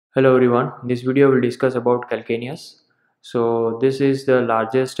Hello everyone, in this video we'll discuss about calcaneus. So this is the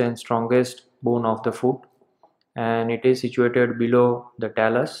largest and strongest bone of the foot, and it is situated below the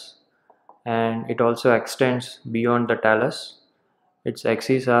talus, and it also extends beyond the talus. Its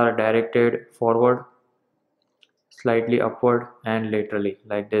axes are directed forward, slightly upward and laterally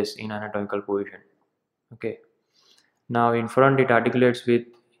like this in anatomical position. Okay. Now in front it articulates with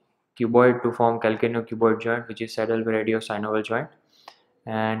cuboid to form calcaneocuboid joint, which is saddle radiosynovial joint,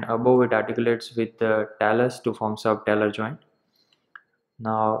 and above it articulates with the talus to form subtalar joint.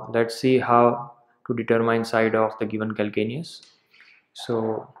 Now let's see how to determine side of the given calcaneus.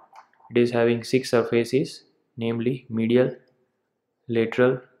 So it is having 6 surfaces, namely medial,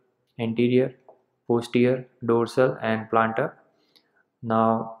 lateral, anterior, posterior, dorsal and plantar.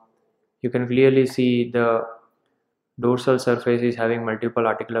 Now you can clearly see the dorsal surface is having multiple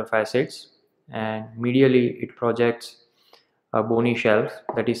articular facets, and medially it projects a bony shelf,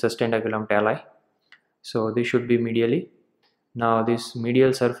 that is sustentaculum tali. So this should be medially. Now this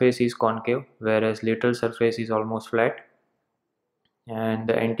medial surface is concave, whereas lateral surface is almost flat, and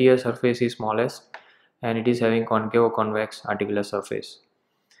the anterior surface is smallest, and it is having concave or convex articular surface.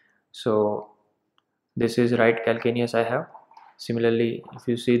 So this is right calcaneus I have. Similarly, if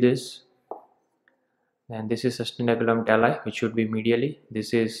you see this, then this is sustentaculum tali, which should be medially.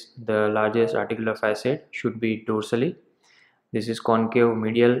 This is the largest articular facet, should be dorsally. This is concave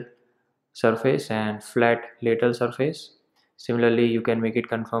medial surface and flat lateral surface. Similarly, you can make it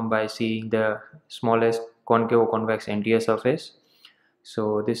confirm by seeing the smallest concave or convex anterior surface.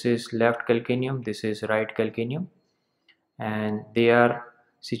 So this is left calcaneum, this is right calcaneum, and they are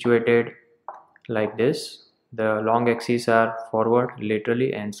situated like this. The long axes are forward,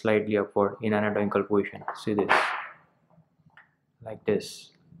 laterally and slightly upward in anatomical position. See this, like this.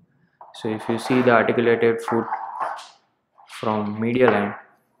 So if you see the articulated foot from medial end,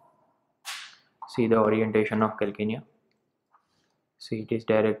 see the orientation of calcanea. See, it is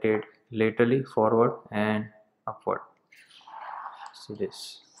directed laterally, forward and upward. See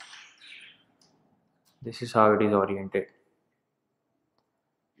this. This is how it is oriented.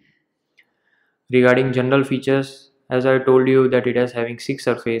 Regarding general features, as I told you that it is having 6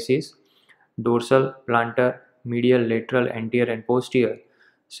 surfaces: dorsal, plantar, medial, lateral, anterior and posterior.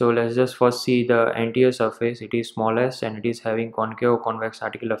 So let's just first see the anterior surface. It is smallest and it is having concave or convex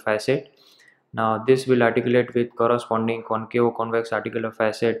articular facet. Now this will articulate with corresponding concave or convex articular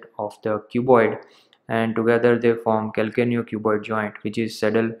facet of the cuboid, and together they form calcaneocuboid joint, which is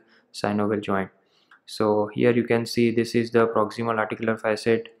saddle synovial joint. So here you can see this is the proximal articular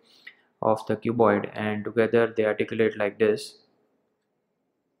facet of the cuboid, and together they articulate like this.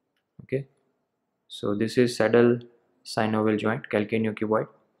 Okay, so this is saddle synovial joint, calcaneocuboid.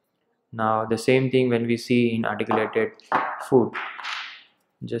 Now the same thing when we see in articulated foot,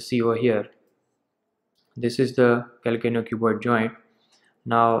 just see over here, this is the calcaneocuboid joint.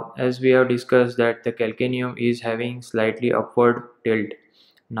 Now as we have discussed that the calcaneum is having slightly upward tilt.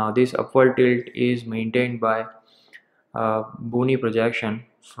 Now this upward tilt is maintained by bony projection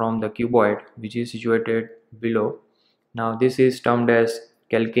from the cuboid, which is situated below. Now this is termed as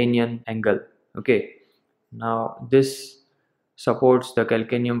calcanean angle. Okay, now this supports the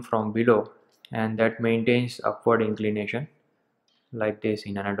calcaneum from below, and that maintains upward inclination like this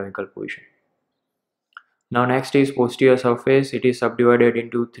in anatomical position. Now next is posterior surface. It is subdivided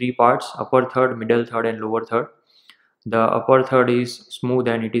into 3 parts: upper third, middle third and lower third. The upper third is smooth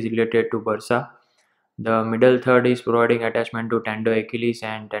and it is related to bursa. The middle third is providing attachment to tendo Achilles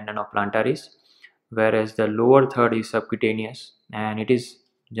and tendon of plantaris, whereas the lower third is subcutaneous and it is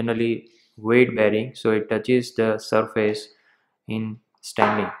generally weight bearing, so it touches the surface in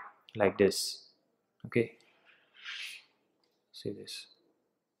standing like this. Okay, see this.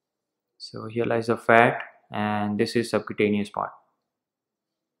 So here lies the fat, and this is subcutaneous part.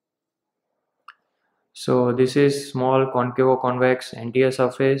 So this is small concave or convex anterior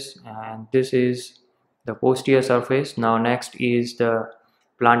surface, and this is the posterior surface. Now next is the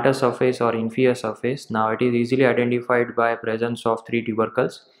plantar surface or inferior surface. Now it is easily identified by presence of 3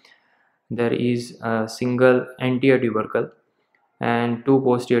 tubercles. There is a single anterior tubercle and 2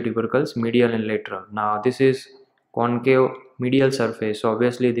 posterior tubercles, medial and lateral. Now this is concave medial surface, so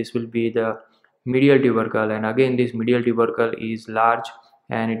obviously this will be the medial tubercle, and again this medial tubercle is large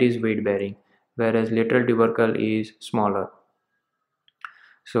and it is weight bearing, whereas lateral tubercle is smaller.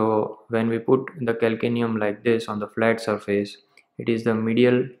 So when we put the calcaneum like this on the flat surface, it is the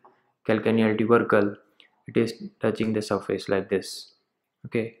medial calcaneal tubercle, it is touching the surface like this.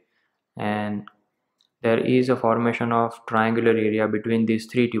 Okay, and there is a formation of triangular area between these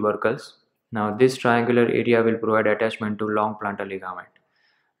 3 tubercles. Now this triangular area will provide attachment to long plantar ligament.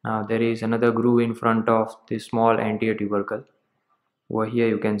 Now there is another groove in front of this small anterior tubercle. Over here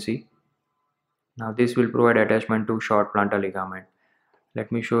you can see. Now this will provide attachment to short plantar ligament.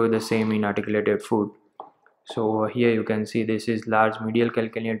 Let me show you the same in articulated foot. So over here you can see this is large medial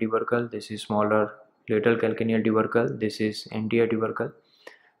calcaneal tubercle, this is smaller lateral calcaneal tubercle, this is anterior tubercle.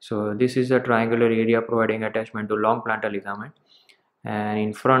 So this is a triangular area providing attachment to long plantar ligament, and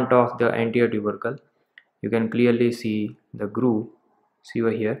in front of the anterior tubercle you can clearly see the groove. See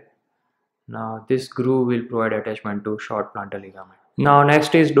over here. Now this groove will provide attachment to short plantar ligament. Now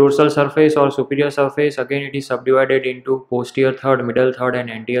next is dorsal surface or superior surface. Again it is subdivided into posterior third, middle third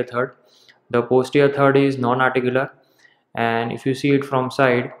and anterior third. The posterior third is non-articular, and if you see it from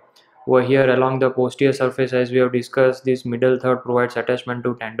side, over here along the posterior surface, as we have discussed, this middle third provides attachment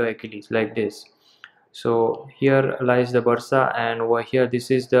to tendo Achilles like this. So here lies the bursa, and over here this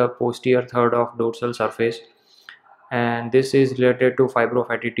is the posterior third of dorsal surface, and this is related to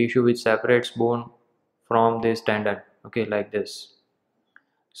fibrofatty tissue which separates bone from this tendon, okay, like this.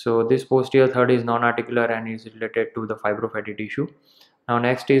 So this posterior third is non-articular and is related to the fibrofatty tissue. Now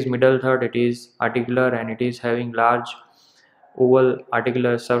next is middle third. It is articular and it is having large oval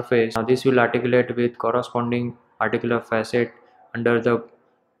articular surface. Now this will articulate with corresponding articular facet under the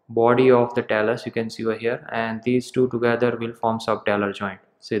body of the talus, you can see over here, and these two together will form subtalar joint.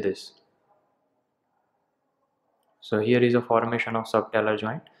 See this. So here is a formation of subtalar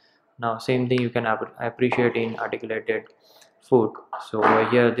joint. Now same thing you can appreciate in articulated foot. So over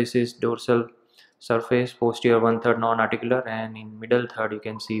here this is dorsal surface, posterior one third non-articular, and in middle third you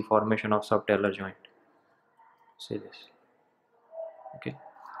can see formation of subtalar joint. See this. Okay.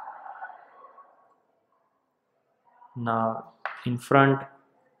 Now in front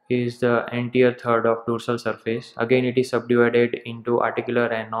is the anterior third of dorsal surface. Again it is subdivided into articular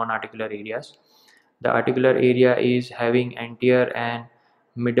and non-articular areas. The articular area is having anterior and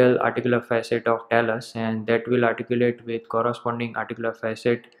middle articular facet of talus, and that will articulate with corresponding articular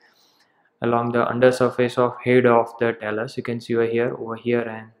facet along the undersurface of head of the talus. You can see over here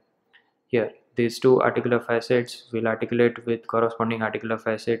and here. These two articular facets will articulate with corresponding articular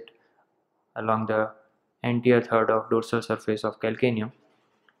facet along the anterior third of dorsal surface of calcaneum.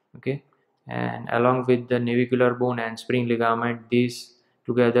 Okay, and along with the navicular bone and spring ligament, these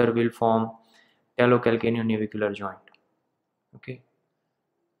together will form talocalcaneonavicular joint. Okay,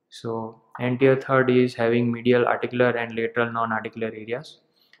 so anterior third is having medial articular and lateral non-articular areas.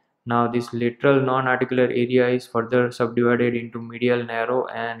 Now this lateral non-articular area is further subdivided into medial narrow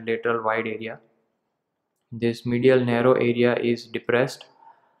and lateral wide area. This medial narrow area is depressed,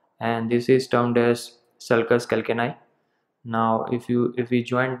 and this is termed as sulcus calcanei. Now if we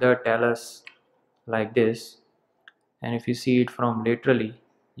join the talus like this, and if you see it from laterally,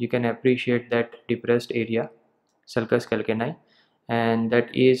 you can appreciate that depressed area, sulcus calcanei, and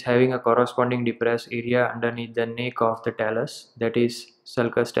that is having a corresponding depressed area underneath the neck of the talus, that is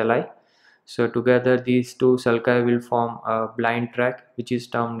sulcus talli. So together these two sulci will form a blind track which is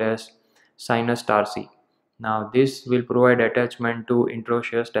termed as sinus tarsi. Now this will provide attachment to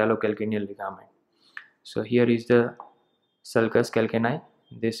interosseous talocalcaneal ligament. So here is the sulcus calcanei,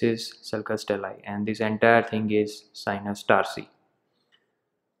 this is sulcus talli, and this entire thing is sinus tarsi.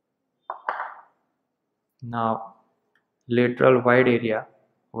 Now lateral wide area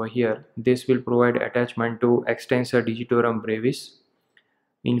over here, this will provide attachment to extensor digitorum brevis,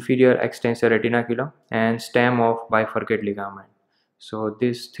 inferior extensor retinaculum, and stem of bifurcate ligament. So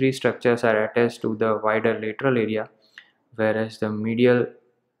these three structures are attached to the wider lateral area, whereas the medial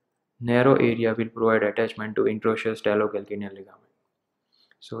narrow area will provide attachment to interosseous talocalcaneal ligament.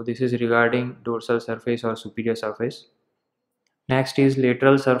 So this is regarding dorsal surface or superior surface. Next is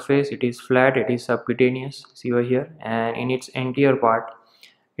lateral surface. It is flat, it is subcutaneous, see over here, and in its anterior part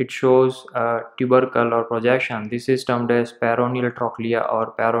it shows a tubercle or projection. This is termed as peroneal trochlea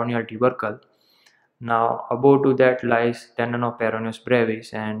or peroneal tubercle. Now above to that lies tendon of peroneus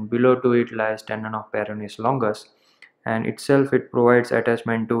brevis, and below to it lies tendon of peroneus longus, and itself it provides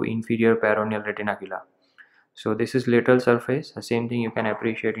attachment to inferior peroneal retinacula. So this is lateral surface. The same thing you can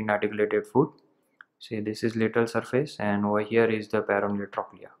appreciate in articulated foot. See, this is lateral surface, and over here is the peroneal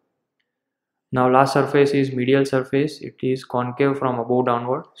trochlea. Now last surface is medial surface. It is concave from above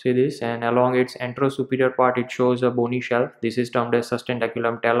downward, see this, and along its anterosuperior part it shows a bony shelf. This is termed as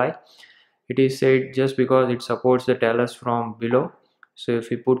sustentaculum talli. It is said just because it supports the talus from below. So if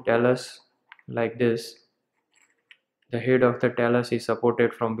we put talus like this, the head of the talus is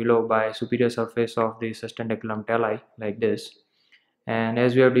supported from below by superior surface of the sustentaculum talli like this. And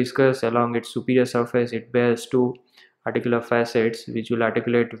as we have discussed, along its superior surface it bears two articular facets which will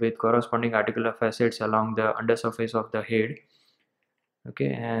articulate with corresponding articular facets along the undersurface of the head.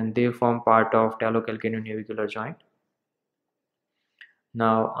 Okay, and they form part of talocalcaneonavicular joint.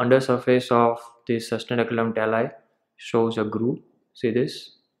 Now, undersurface of this sustainaculum tali shows a groove. See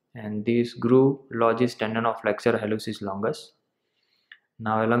this, and this groove lodges tendon of flexor hallucis longus.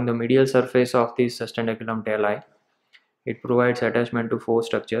 Now, along the medial surface of this sustainaculum tali, it provides attachment to four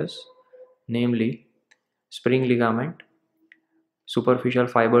structures, namely spring ligament, superficial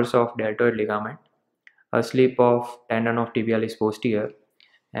fibers of deltoid ligament, a slip of tendon of tibialis posterior,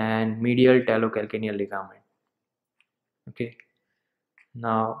 and medial talocalcaneal ligament. Okay,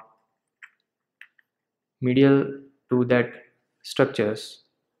 now medial to that structures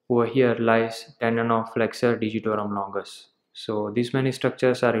over here lies tendon of flexor digitorum longus. So these many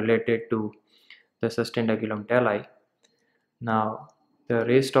structures are related to the sustainaculum tali. Now the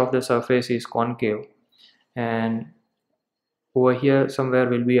rest of the surface is concave, and over here somewhere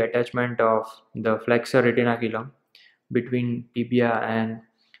will be attachment of the flexor retinaculum between tibia and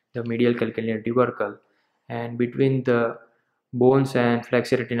the medial calcaneal tubercle, and between the bones and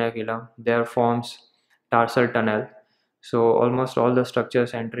flexor retinaculum there forms tarsal tunnel. So almost all the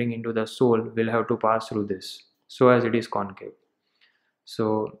structures entering into the sole will have to pass through this, so as it is concave.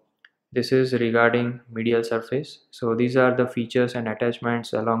 So this is regarding medial surface. So these are the features and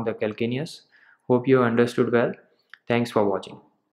attachments along the calcaneus. Hope you understood well. Thanks for watching.